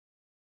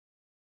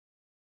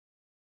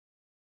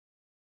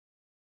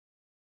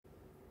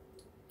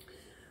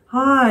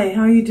Hi,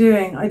 how are you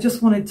doing? I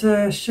just wanted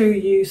to show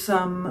you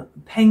some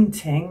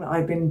painting that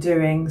I've been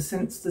doing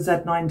since the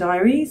Z9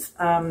 Diaries.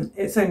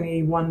 It's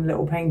only one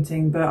little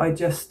painting, but I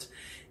just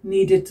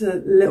needed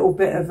a little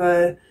bit of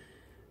a,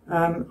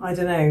 I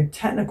don't know,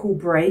 technical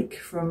break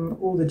from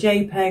all the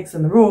JPEGs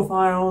and the raw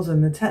files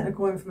and the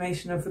technical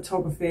information of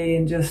photography,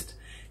 and just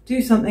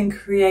do something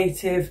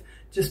creative,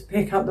 just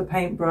pick up the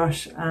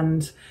paintbrush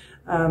and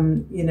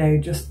you know,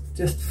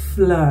 just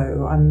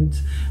flow. And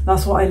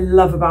that's what I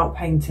love about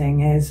painting,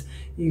 is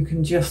you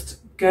can just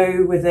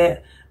go with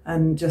it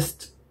and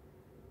just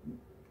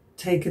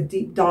take a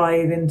deep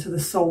dive into the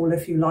soul,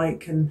 if you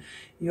like, and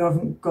you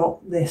haven't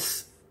got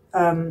this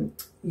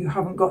you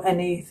haven't got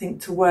anything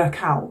to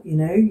work out, you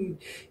know, you've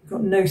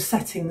got no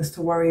settings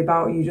to worry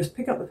about. You just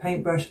pick up the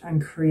paintbrush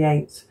and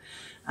create.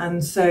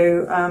 And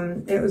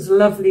so it was a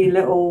lovely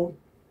little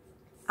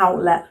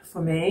outlet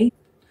for me.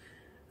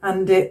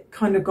 And it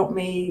kind of got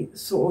me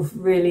sort of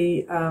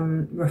really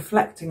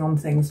reflecting on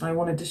things, and I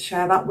wanted to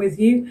share that with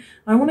you.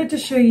 I wanted to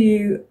show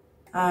you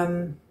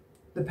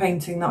the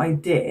painting that I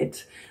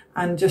did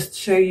and just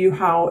show you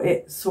how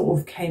it sort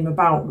of came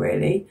about,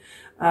 really.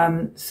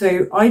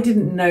 So I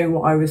didn't know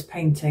what I was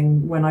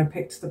painting when I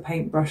picked the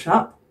paintbrush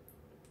up.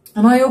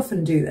 And I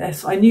often do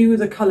this. I knew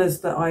the colours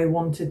that I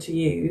wanted to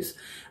use,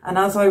 and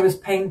as I was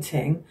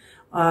painting,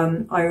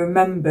 I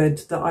remembered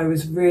that I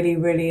was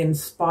really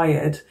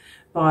inspired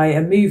by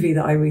a movie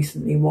that I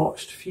recently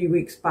watched a few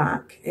weeks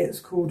back. It's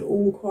called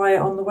All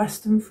Quiet on the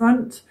Western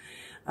Front.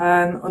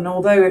 And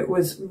although it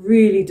was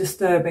really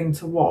disturbing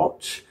to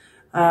watch,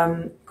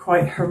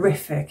 quite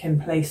horrific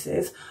in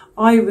places,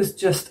 I was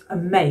just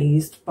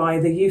amazed by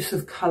the use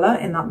of colour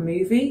in that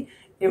movie.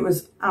 It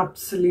was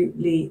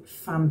absolutely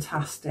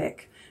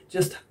fantastic.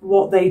 Just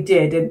what they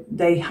did,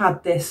 they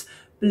had this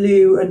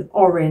blue and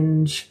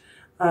orange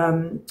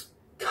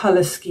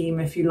colour scheme,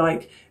 if you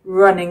like,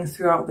 running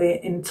throughout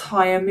the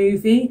entire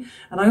movie.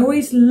 And I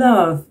always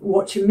love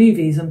watching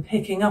movies and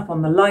picking up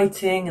on the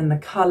lighting and the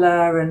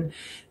colour, and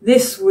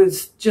this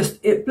was just,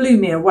 it blew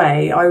me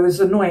away. I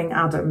was annoying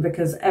Adam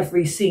because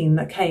every scene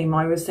that came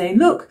I was saying,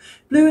 look,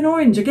 blue and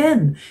orange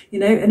again, you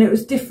know, and it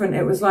was different.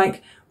 It was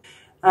like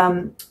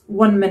 1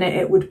 minute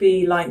it would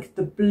be like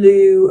the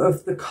blue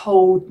of the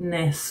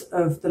coldness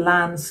of the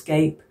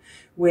landscape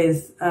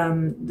with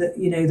the,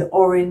 you know, the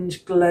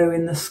orange glow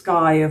in the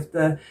sky of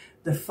the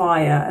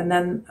fire, and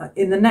then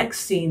in the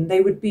next scene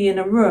they would be in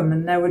a room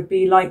and there would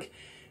be, like,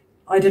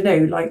 I don't know,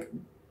 like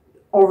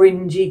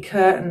orangey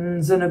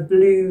curtains and a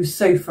blue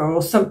sofa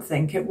or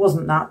something. It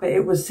wasn't that, but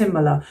it was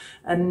similar.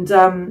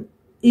 And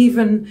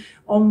even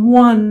on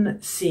one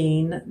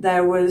scene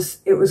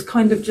it was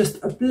kind of just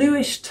a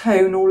bluish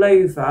tone all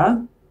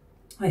over,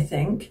 I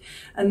think.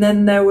 And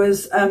then there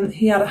was,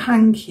 he had a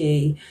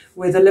hanky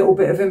with a little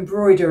bit of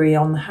embroidery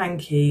on the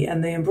hanky,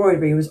 and the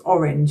embroidery was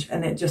orange,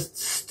 and it just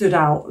stood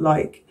out.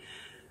 Like,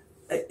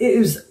 it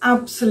was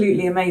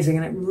absolutely amazing,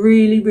 and it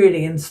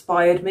really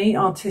inspired me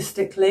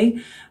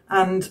artistically.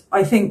 And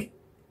I think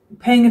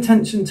paying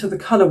attention to the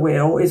colour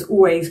wheel is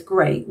always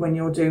great when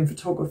you're doing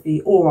photography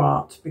or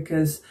art,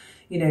 because,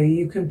 you know,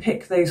 you can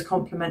pick those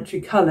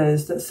complementary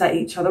colours that set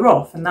each other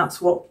off, and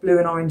that's what blue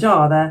and orange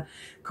are. They're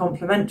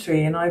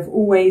complementary, and I've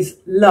always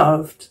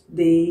loved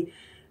the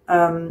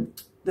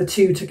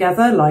two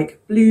together,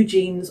 like blue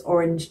jeans,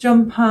 orange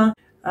jumper.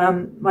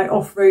 My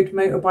off-road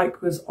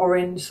motorbike was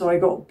orange, so I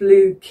got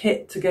blue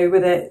kit to go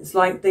with it. It's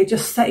like they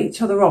just set each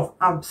other off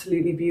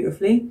absolutely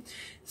beautifully.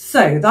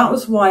 So that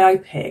was why I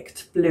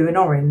picked blue and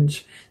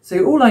orange.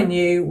 So all I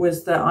knew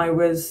was that I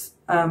was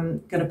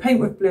going to paint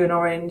with blue and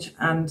orange,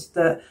 and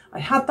that I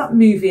had that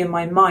movie in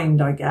my mind,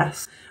 I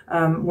guess.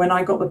 When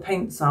I got the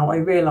paints out, I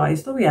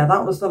realised, oh yeah,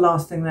 that was the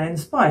last thing that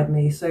inspired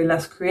me, so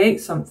let's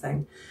create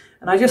something.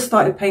 And I just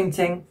started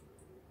painting.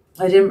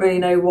 I didn't really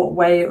know what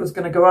way it was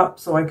going to go up,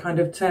 so I kind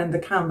of turned the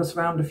canvas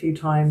around a few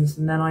times,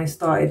 and then I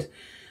started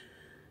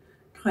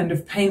kind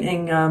of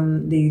painting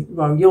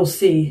well, you'll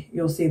see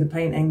the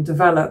painting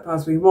develop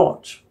as we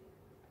watch.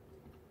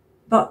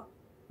 But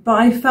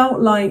I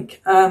felt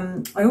like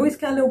I always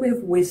get a little bit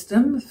of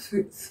wisdom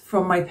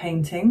from my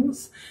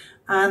paintings,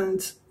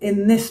 and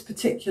in this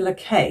particular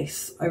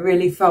case I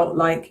really felt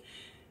like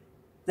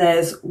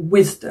there's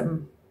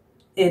wisdom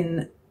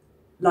in,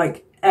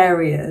 like,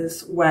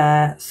 areas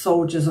where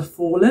soldiers have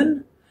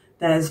fallen.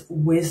 There's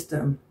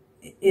wisdom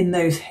in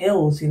those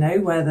hills, you know,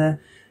 where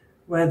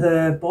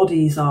the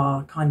bodies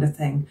are, kind of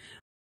thing.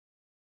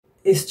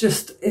 It's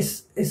just,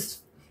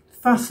 it's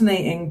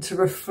fascinating to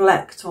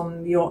reflect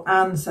on your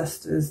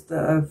ancestors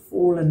that have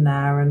fallen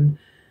there, and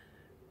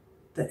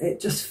that it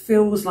just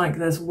feels like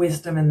there's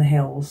wisdom in the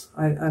hills.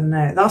 I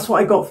know, that's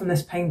what I got from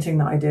this painting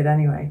that I did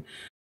anyway.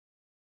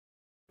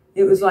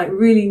 It was like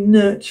really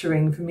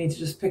nurturing for me to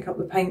just pick up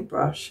the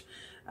paintbrush.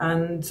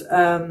 And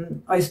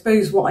I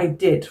suppose what I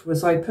did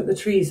was I put the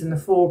trees in the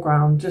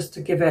foreground just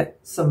to give it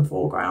some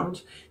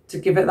foreground, to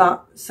give it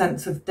that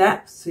sense of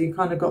depth. So you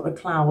kind of got the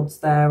clouds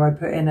there I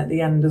put in at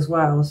the end as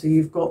well. So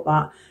you've got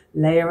that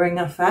layering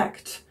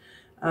effect.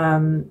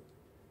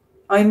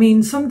 I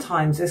mean,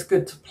 sometimes it's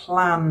good to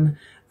plan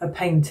a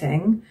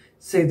painting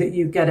so that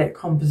you get it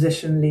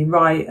compositionally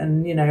right.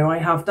 And, you know, I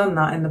have done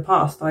that in the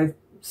past. I've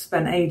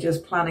spent ages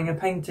planning a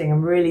painting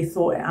and really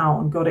thought it out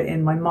and got it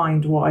in my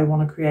mind what I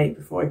want to create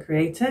before I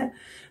create it.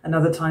 And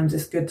other times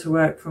it's good to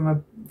work from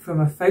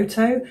a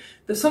photo,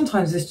 but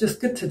sometimes it's just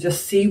good to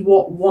just see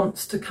what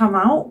wants to come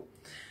out.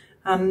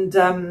 And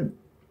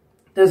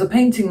there's a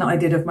painting that I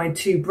did of my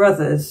two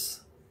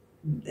brothers.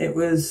 It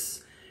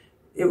was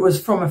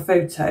from a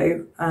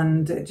photo,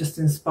 and it just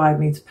inspired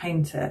me to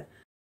paint it.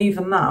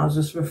 Even that, I was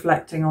just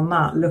reflecting on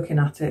that, looking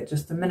at it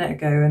just a minute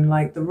ago, and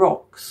like the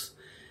rocks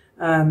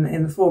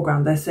in the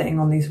foreground, they're sitting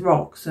on these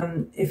rocks.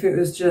 And if it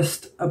was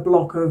just a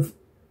block of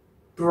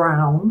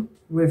brown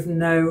with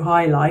no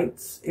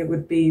highlights, it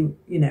would be,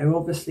 you know,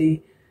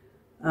 obviously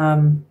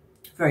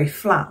very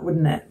flat,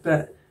 wouldn't it?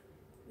 But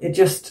it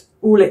just,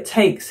 all it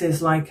takes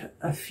is like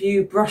a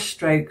few brush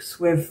strokes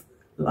with,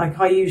 like,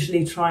 I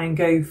usually try and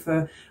go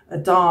for a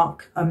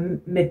dark, a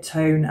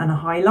mid-tone and a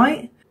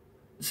highlight.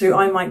 So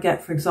I might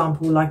get, for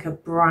example, like a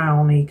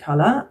browny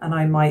colour, and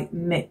I might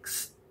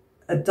mix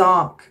a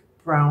dark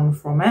brown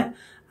from it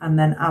and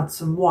then add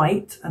some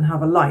white and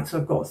have a light. So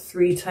I've got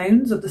 3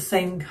 tones of the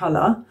same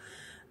colour,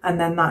 and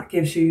then that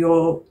gives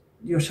you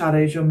your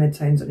shadows, your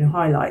midtones and your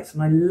highlights.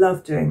 And I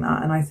love doing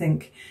that. And I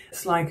think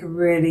it's like a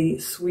really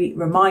sweet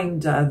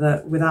reminder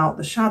that without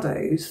the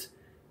shadows,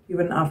 you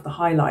wouldn't have the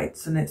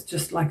highlights. And it's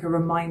just like a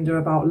reminder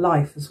about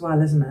life as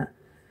well, isn't it?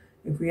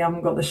 If we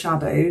haven't got the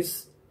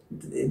shadows,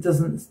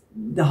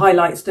 the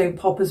highlights don't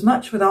pop as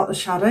much without the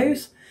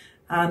shadows.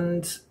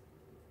 And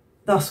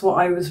that's what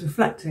I was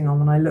reflecting on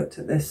when I looked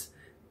at this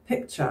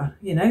picture.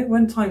 You know,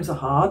 when times are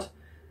hard,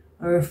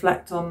 I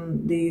reflect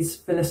on these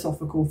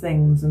philosophical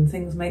things, and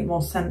things make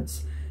more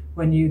sense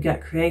when you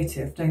get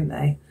creative, don't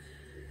they?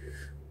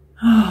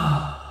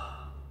 I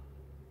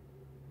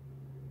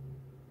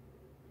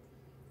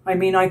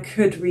mean, I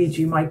could read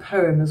you my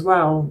poem as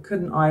well,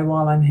 couldn't I,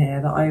 while I'm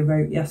here, that I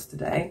wrote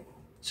yesterday.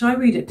 Shall I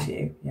read it to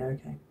you? Yeah,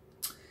 okay.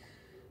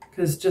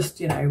 Because just,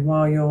 you know,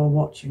 while you're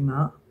watching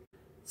that.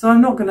 So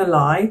I'm not going to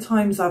lie,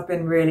 times have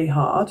been really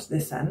hard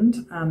this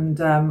end, and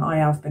I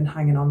have been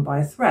hanging on by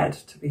a thread,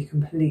 to be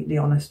completely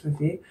honest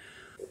with you.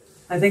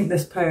 I think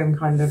this poem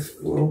kind of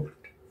will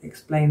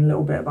explain a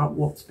little bit about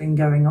what's been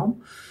going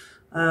on.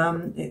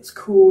 It's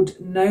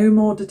called No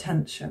More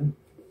Detention.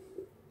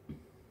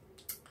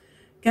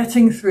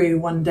 Getting through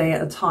one day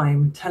at a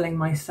time, telling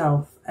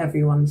myself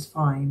everyone's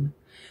fine.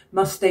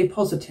 Must stay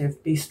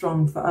positive, be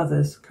strong for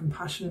others,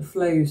 compassion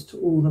flows to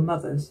all the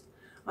mothers.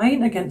 I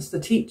ain't against the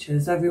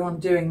teachers, everyone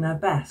doing their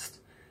best,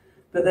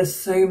 but there's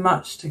so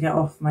much to get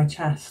off my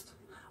chest.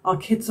 Our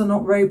kids are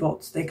not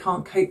robots, they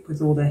can't cope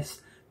with all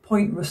this.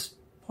 Pointless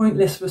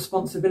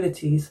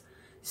responsibilities,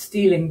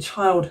 stealing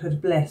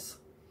childhood bliss.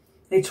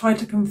 They try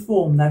to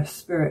conform, their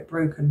spirit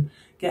broken,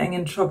 getting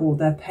in trouble,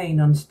 their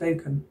pain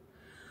unspoken.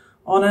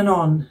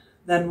 On,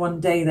 then one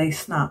day they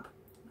snap.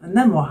 And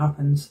then what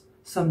happens?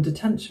 Some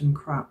detention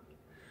crap.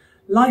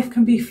 Life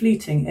can be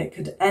fleeting, it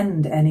could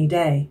end any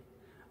day.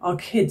 Our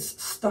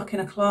kids stuck in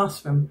a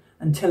classroom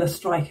until a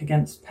strike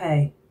against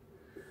pay.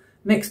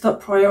 Mixed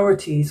up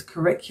priorities,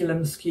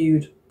 curriculum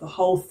skewed, the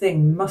whole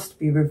thing must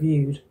be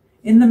reviewed.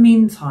 In the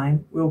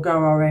meantime, we'll go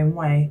our own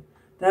way.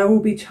 There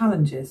will be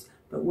challenges,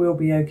 but we'll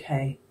be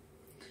okay.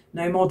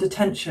 No more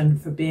detention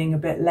for being a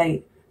bit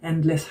late,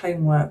 endless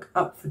homework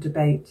up for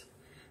debate.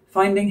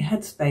 Finding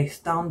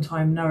headspace,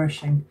 downtime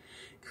nourishing.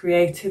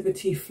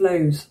 Creativity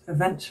flows,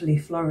 eventually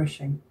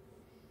flourishing.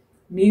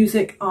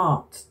 Music,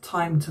 art,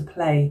 time to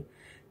play.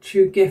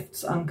 True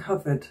gifts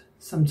uncovered,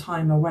 some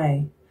time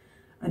away.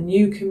 A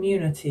new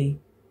community,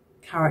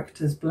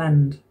 characters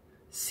blend.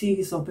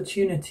 Seize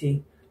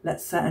opportunity,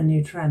 let's set a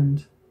new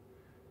trend.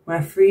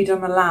 Where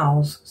freedom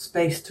allows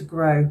space to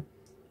grow.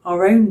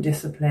 Our own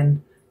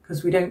discipline,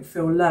 because we don't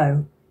feel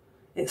low.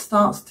 It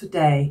starts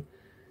today,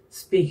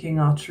 speaking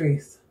our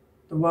truth.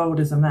 The world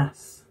is a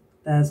mess,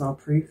 there's our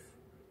proof.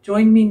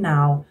 Join me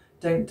now,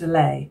 don't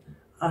delay.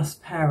 Us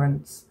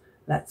parents,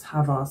 let's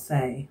have our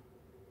say.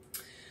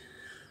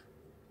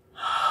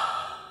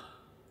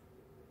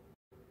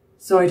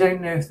 So I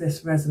don't know if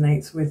this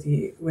resonates with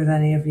you, with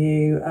any of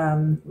you.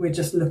 We're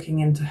just looking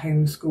into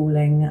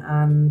homeschooling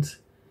and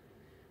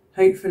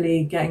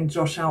hopefully getting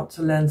Josh out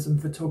to learn some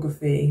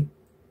photography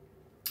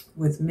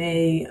with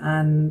me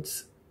and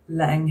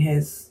letting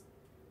his,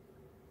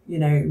 you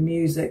know,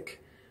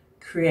 music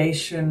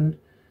creation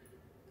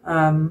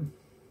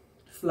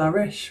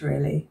flourish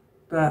really.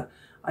 But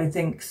I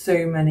think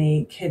so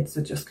many kids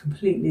are just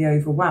completely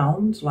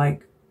overwhelmed,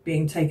 like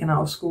being taken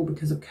out of school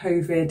because of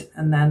COVID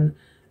and then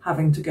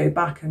having to go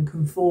back and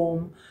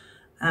conform,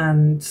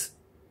 and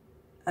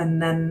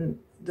then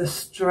the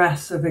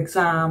stress of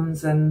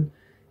exams and,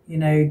 you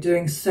know,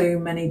 doing so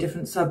many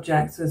different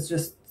subjects. There's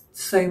just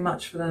so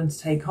much for them to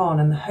take on,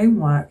 and the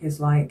homework is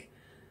like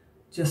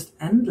just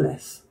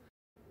endless.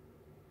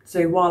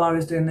 So while I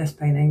was doing this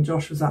painting,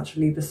 Josh was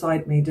actually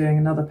beside me doing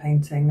another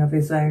painting of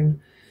his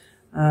own.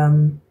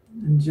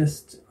 And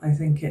just, I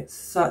think it's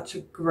such a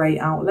great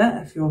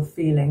outlet if you're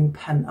feeling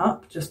pent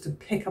up, just to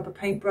pick up a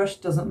paintbrush.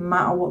 Doesn't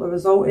matter what the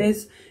result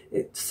is,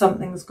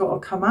 something's got to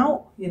come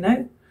out, you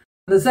know.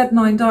 The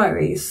Z9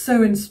 diaries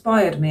so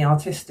inspired me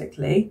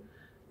artistically.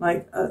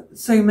 Like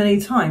so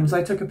many times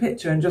I took a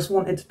picture and just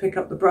wanted to pick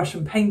up the brush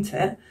and paint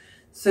it.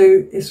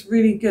 So it's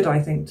really good, I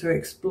think, to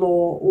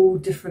explore all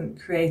different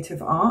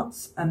creative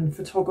arts, and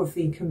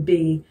photography can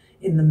be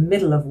in the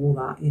middle of all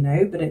that, you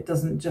know, but it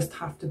doesn't just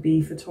have to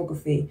be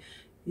photography.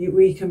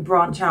 We can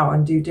branch out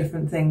and do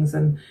different things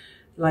and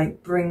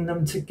like bring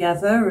them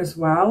together as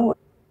well.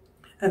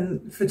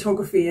 And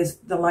photography is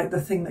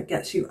the thing that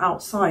gets you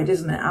outside,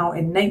 isn't it? Out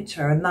in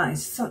nature, and that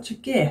is such a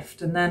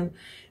gift. And then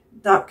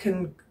that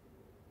can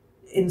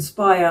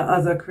inspire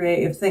other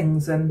creative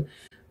things. And,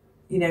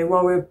 you know,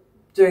 while we're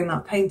doing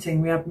that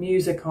painting, we have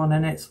music on,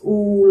 and it's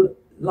all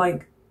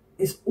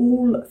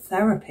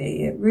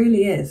therapy. It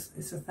really is.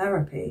 It's a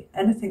therapy.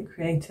 Anything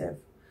creative,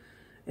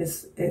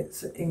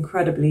 it's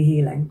incredibly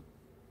healing.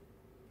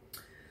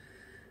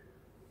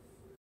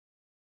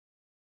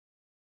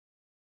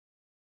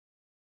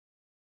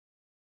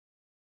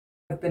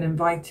 I've been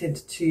invited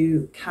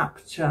to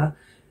capture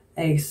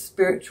a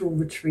spiritual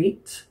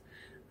retreat.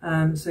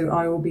 So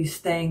I will be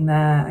staying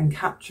there and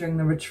capturing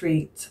the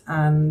retreat,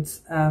 and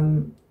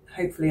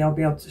hopefully I'll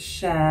be able to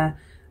share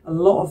a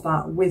lot of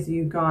that with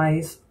you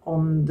guys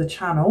on the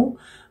channel.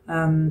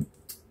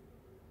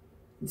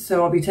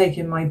 So I'll be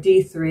taking my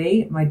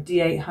D3, my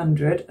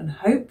D800, and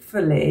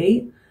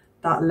hopefully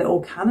that little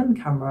Canon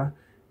camera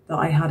that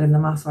I had in the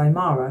Masai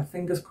Mara.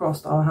 Fingers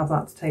crossed I'll have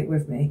that to take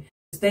with me.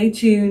 Stay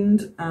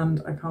tuned,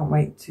 and I can't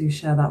wait to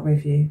share that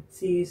with you.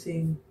 See you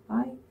soon.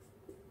 Bye.